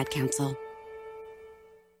and the Ad Council.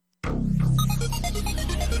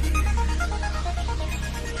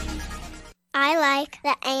 I like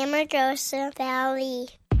the Amargosa Valley.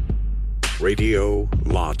 Radio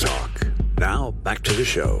Law Talk. Now, back to the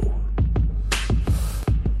show.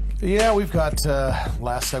 Yeah, we've got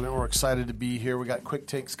last segment. We're excited to be here. We got quick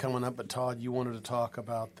takes coming up, but Todd, you wanted to talk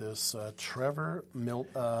about this Trevor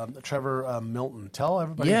Milton. Tell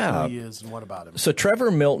everybody who he is and what about him. So Trevor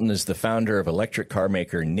Milton is the founder of electric car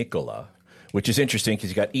maker Nikola, which is interesting because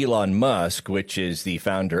you got Elon Musk, which is the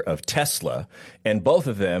founder of Tesla, and both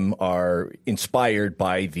of them are inspired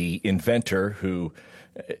by the inventor who,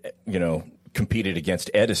 competed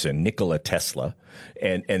against Edison, Nikola Tesla,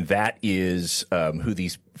 and that is who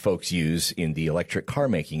these folks use in the electric car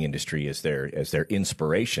making industry as their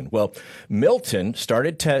inspiration. Well, Milton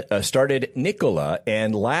started Nikola,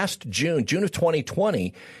 and last June of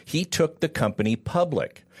 2020, he took the company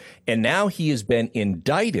public. And now he has been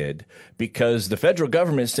indicted because the federal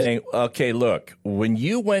government is saying, okay, look, when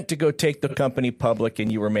you went to go take the company public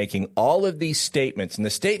and you were making all of these statements, and the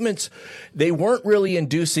statements, they weren't really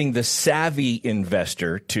inducing the savvy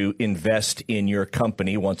investor to invest in your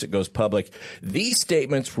company once it goes public. These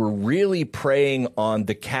statements were really preying on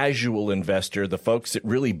the casual investor, the folks that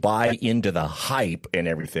really buy into the hype and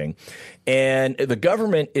everything. And the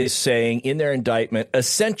government is saying in their indictment,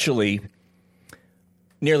 essentially,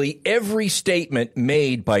 nearly every statement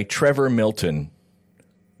made by Trevor Milton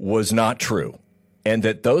was not true, and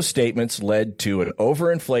that those statements led to an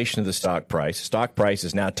overinflation of the stock price. Stock price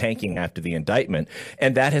is now tanking after the indictment,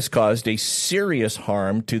 and that has caused a serious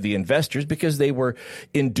harm to the investors because they were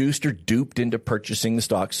induced or duped into purchasing the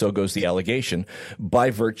stock, so goes the allegation,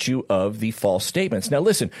 by virtue of the false statements. Now,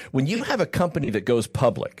 listen, when you have a company that goes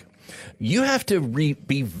public, you have to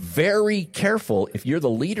be very careful. If you're the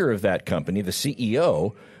leader of that company, the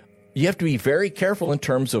CEO, you have to be very careful in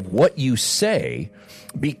terms of what you say,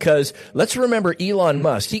 because let's remember Elon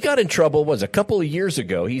Musk. He got in trouble, a couple of years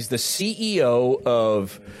ago. He's the CEO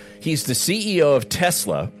of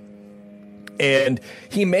Tesla. And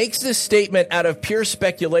he makes this statement out of pure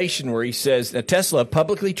speculation where he says, Tesla, a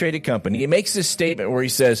publicly traded company, he makes this statement where he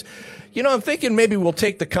says, I'm thinking maybe we'll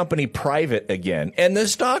take the company private again. And the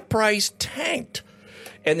stock price tanked.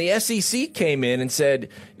 And the SEC came in and said,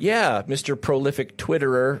 yeah, Mr. Prolific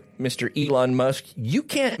Twitterer, Mr. Elon Musk, you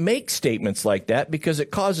can't make statements like that because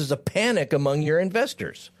it causes a panic among your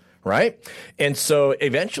investors. Right? And so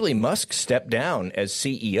eventually Musk stepped down as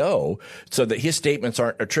CEO so that his statements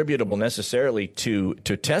aren't attributable necessarily to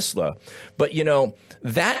Tesla. But,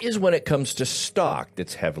 that is when it comes to stock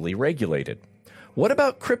that's heavily regulated. What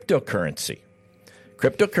about cryptocurrency?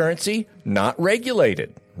 Cryptocurrency, not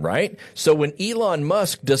regulated. Right? So when Elon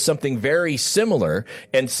Musk does something very similar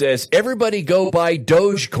and says, everybody go buy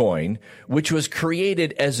Dogecoin, which was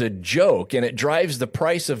created as a joke, and it drives the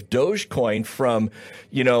price of Dogecoin from,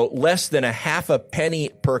 less than a half a penny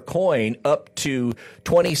per coin up to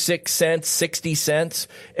 26 cents, 60 cents,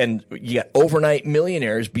 and you get overnight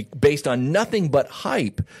millionaires based on nothing but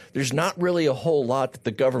hype. There's not really a whole lot that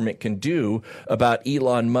the government can do about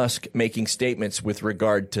Elon Musk making statements with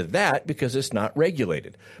regard to that because it's not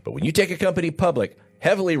regulated. But when you take a company public,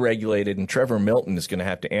 heavily regulated, and Trevor Milton is going to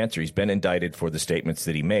have to answer. He's been indicted for the statements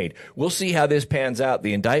that he made. We'll see how this pans out.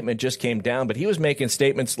 The indictment just came down, but he was making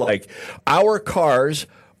statements like, our cars,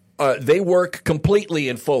 they work completely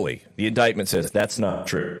and fully. The indictment says that's not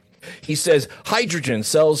true. He says hydrogen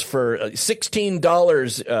sells for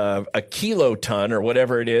 $16 a kiloton or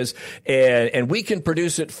whatever it is, and we can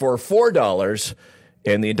produce it for $4.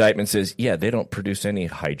 And the indictment says, yeah, they don't produce any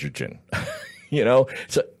hydrogen.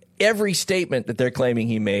 So every statement that they're claiming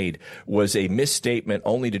he made was a misstatement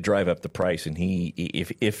only to drive up the price. And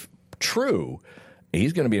if true,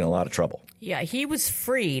 he's going to be in a lot of trouble. Yeah, he was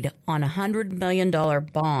freed on a $100 million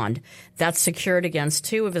bond that's secured against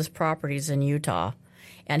two of his properties in Utah.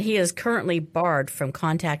 And he is currently barred from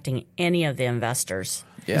contacting any of the investors.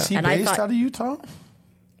 Yeah. Is he based out of Utah?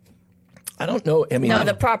 I don't know. I mean, no,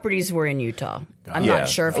 the properties were in Utah. I'm yeah. not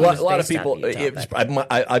sure if a lot of people.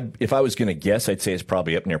 If I was going to guess, I'd say it's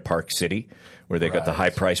probably up near Park City, where they got the high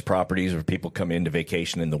price properties where people come in to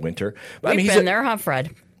vacation in the winter. But, We've been there, huh,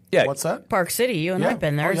 Fred? Yeah. What's that? Park City. You and I have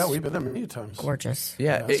been there. Oh, yeah, we've been there many times. Gorgeous.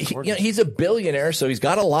 Yeah, he's a billionaire, so he's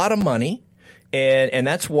got a lot of money, and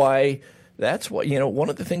that's why. That's what, one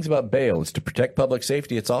of the things about bail is to protect public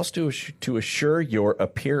safety. It's also to assure your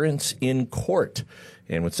appearance in court.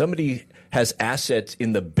 And when somebody has assets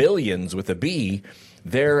in the billions with a B,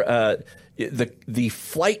 the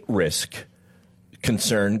flight risk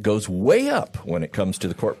concern goes way up when it comes to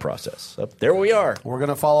the court process. So there we are. We're going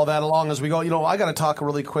to follow that along as we go. I got to talk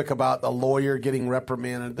really quick about a lawyer getting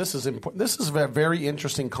reprimanded. This is important. This is a very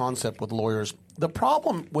interesting concept with lawyers. The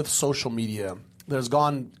problem with social media that has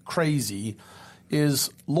gone crazy is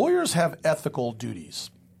lawyers have ethical duties.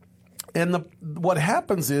 And what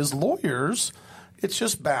happens is lawyers, it's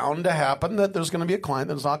just bound to happen that there's going to be a client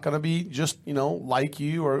that's not going to be just, like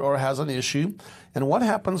you or has an issue. And what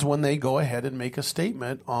happens when they go ahead and make a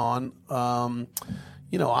statement on, I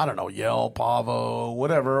don't know, Yelp, Avvo,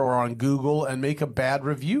 whatever, or on Google and make a bad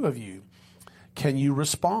review of you? Can you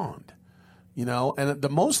respond? And the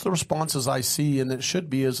most of the responses I see, and it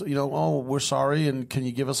should be, is, oh, we're sorry, and can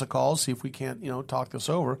you give us a call, see if we can't, talk this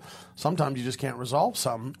over. Sometimes you just can't resolve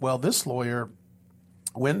something. Well, this lawyer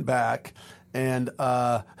went back and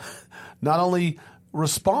not only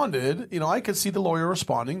responded, I could see the lawyer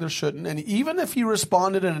responding, there shouldn't, and even if he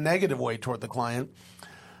responded in a negative way toward the client,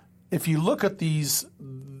 if you look at these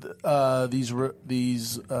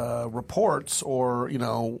reports or,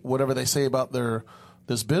 whatever they say about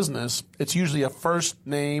this business, it's usually a first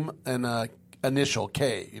name and a initial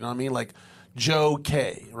K. You know what I mean? Like Joe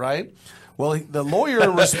K, right? Well, the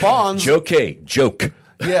lawyer responds. Joe K, joke.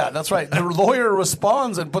 Yeah, that's right. The lawyer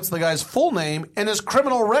responds and puts the guy's full name and his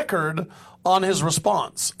criminal record on his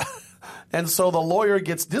response. And so the lawyer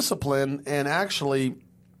gets disciplined, and actually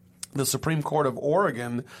the Supreme Court of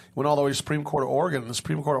Oregon went all the way to the Supreme Court of Oregon. The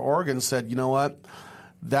Supreme Court of Oregon said, you know what?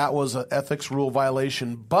 That was an ethics rule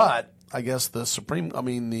violation, but I guess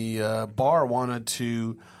the bar wanted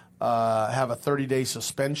to have a 30-day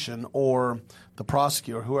suspension, or the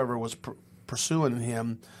prosecutor, whoever was pursuing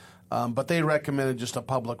him, but they recommended just a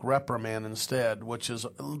public reprimand instead, which is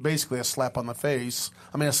basically a slap on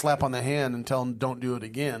the hand and tell him don't do it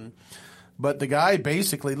again. But the guy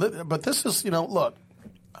basically, but this is, look,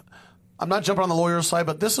 I'm not jumping on the lawyer's side,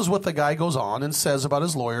 but this is what the guy goes on and says about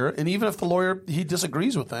his lawyer. And even if the lawyer, he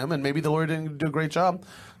disagrees with them, and maybe the lawyer didn't do a great job,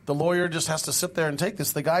 the lawyer just has to sit there and take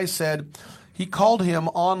this. The guy said he called him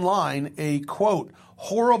online a, quote,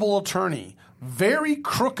 horrible attorney, very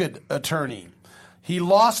crooked attorney. He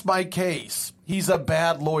lost my case. He's a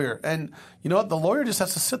bad lawyer. And you know what? The lawyer just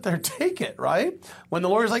has to sit there and take it, right? When the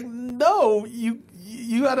lawyer's like, no, you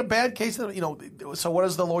had a bad case. So what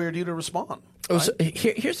does the lawyer do to respond? Right? So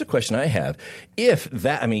here's the question I have. If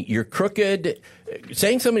that, you're crooked,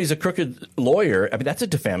 saying somebody's a crooked lawyer, that's a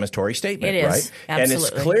defamatory statement, it is, right? Absolutely.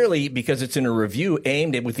 And it's clearly because it's in a review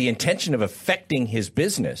aimed at with the intention of affecting his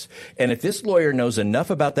business. And if this lawyer knows enough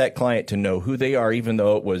about that client to know who they are, even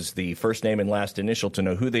though it was the first name and last initial, to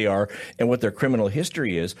know who they are and what their criminal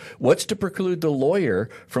history is, what's to preclude the lawyer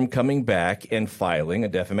from coming back and filing a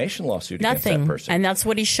defamation lawsuit against that person? And that's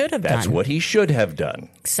what he should have done. That's what he should have done.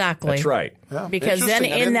 Exactly. That's right. Yeah, because then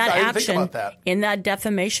in that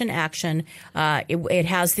defamation action, it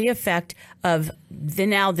has the effect of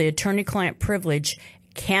now the attorney-client privilege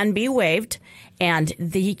can be waived, and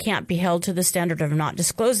he can't be held to the standard of not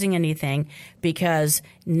disclosing anything because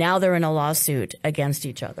now they're in a lawsuit against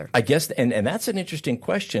each other. I guess, and that's an interesting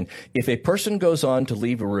question. If a person goes on to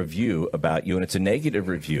leave a review about you and it's a negative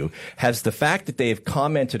review, has the fact that they've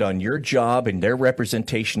commented on your job and their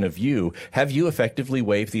representation of you, have you effectively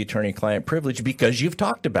waived the attorney-client privilege because you've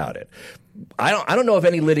talked about it? I don't know of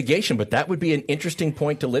any litigation, but that would be an interesting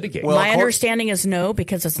point to litigate. Well, my understanding is no,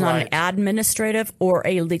 because it's not an administrative or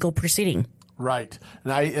a legal proceeding. Right.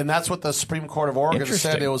 And that's what the Supreme Court of Oregon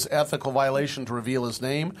said. It was ethical violation to reveal his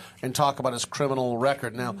name and talk about his criminal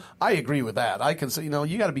record. Now, I agree with that. I can say, you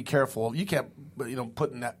got to be careful. You can't,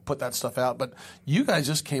 put that stuff out. But you guys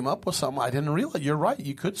just came up with something I didn't realize. You're right.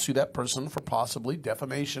 You could sue that person for possibly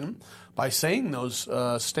defamation by saying those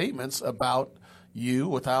statements about you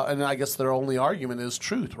without, and I guess their only argument is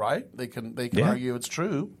truth, right? They can argue it's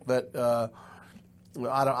true that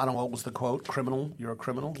I don't know what was the quote, criminal, you're a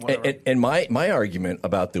criminal, whatever. And my argument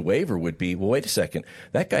about the waiver would be, well, wait a second,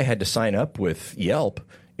 that guy had to sign up with Yelp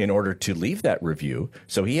in order to leave that review.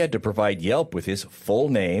 So he had to provide Yelp with his full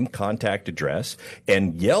name, contact address,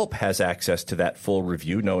 and Yelp has access to that full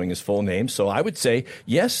review, knowing his full name. So I would say,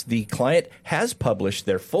 yes, the client has published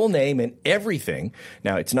their full name and everything.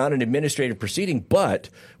 Now, it's not an administrative proceeding, but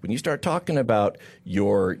when you start talking about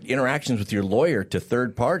your interactions with your lawyer to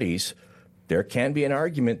third parties, there can be an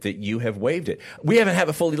argument that you have waived it. We haven't had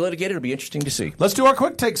it fully litigated. It'll be interesting to see. Let's do our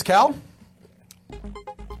quick takes, Cal.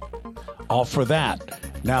 All for that.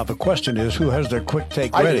 Now, the question is, who has their quick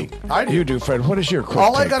take ready? I do. You do, Fred. What is your quick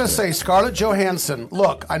All take? I got to say, Scarlett Johansson,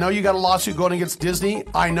 look, I know you got a lawsuit going against Disney.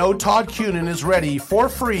 I know Todd Cunin is ready for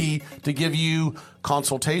free to give you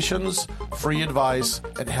consultations, free advice,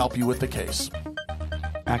 and help you with the case.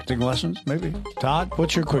 Acting lessons, maybe. Todd,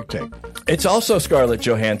 what's your quick take? It's also Scarlett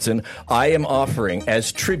Johansson. I am offering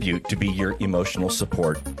as tribute to be your emotional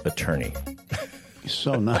support attorney.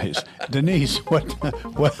 So nice. Denise, what's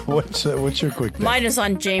your quick take? Mine is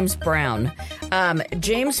on James Brown.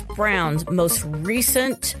 James Brown's most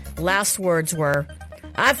recent last words were,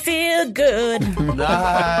 "I feel good Nice.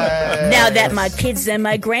 now that my kids and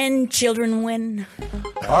my grandchildren win."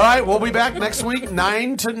 All right, we'll be back next week,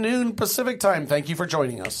 9 to noon Pacific time. Thank you for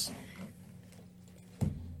joining us.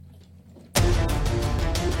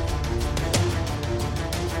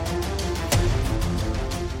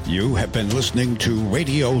 You have been listening to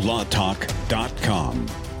RadioLawTalk.com,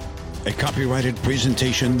 a copyrighted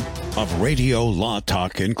presentation of Radio Law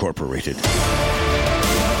Talk Incorporated.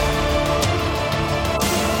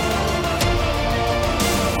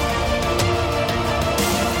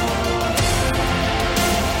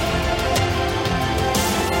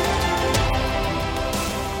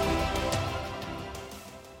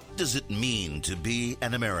 What does it mean to be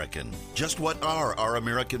an American? Just what are our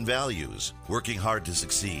American values? Working hard to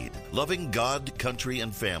succeed, loving God, country,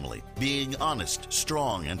 and family, being honest,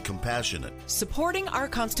 strong, and compassionate. Supporting our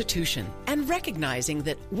Constitution and recognizing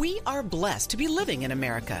that we are blessed to be living in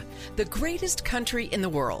America, the greatest country in the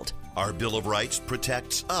world. Our Bill of Rights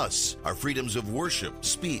protects us, our freedoms of worship,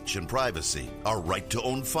 speech, and privacy, our right to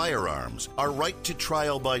own firearms, our right to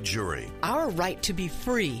trial by jury, our right to be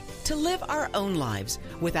free, to live our own lives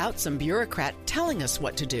without some bureaucrat telling us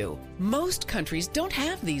what to do. Most countries don't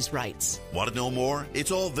have these rights. Want to know more?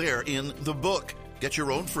 It's all there in the book. Get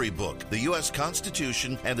your own free book, The U.S.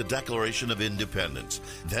 Constitution and the Declaration of Independence.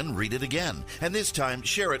 Then read it again, and this time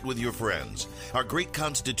share it with your friends. Our great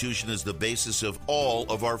Constitution is the basis of all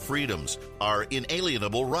of our freedoms, our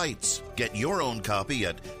inalienable rights. Get your own copy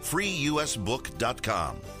at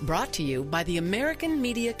freeusbook.com. Brought to you by the American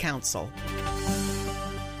Media Council.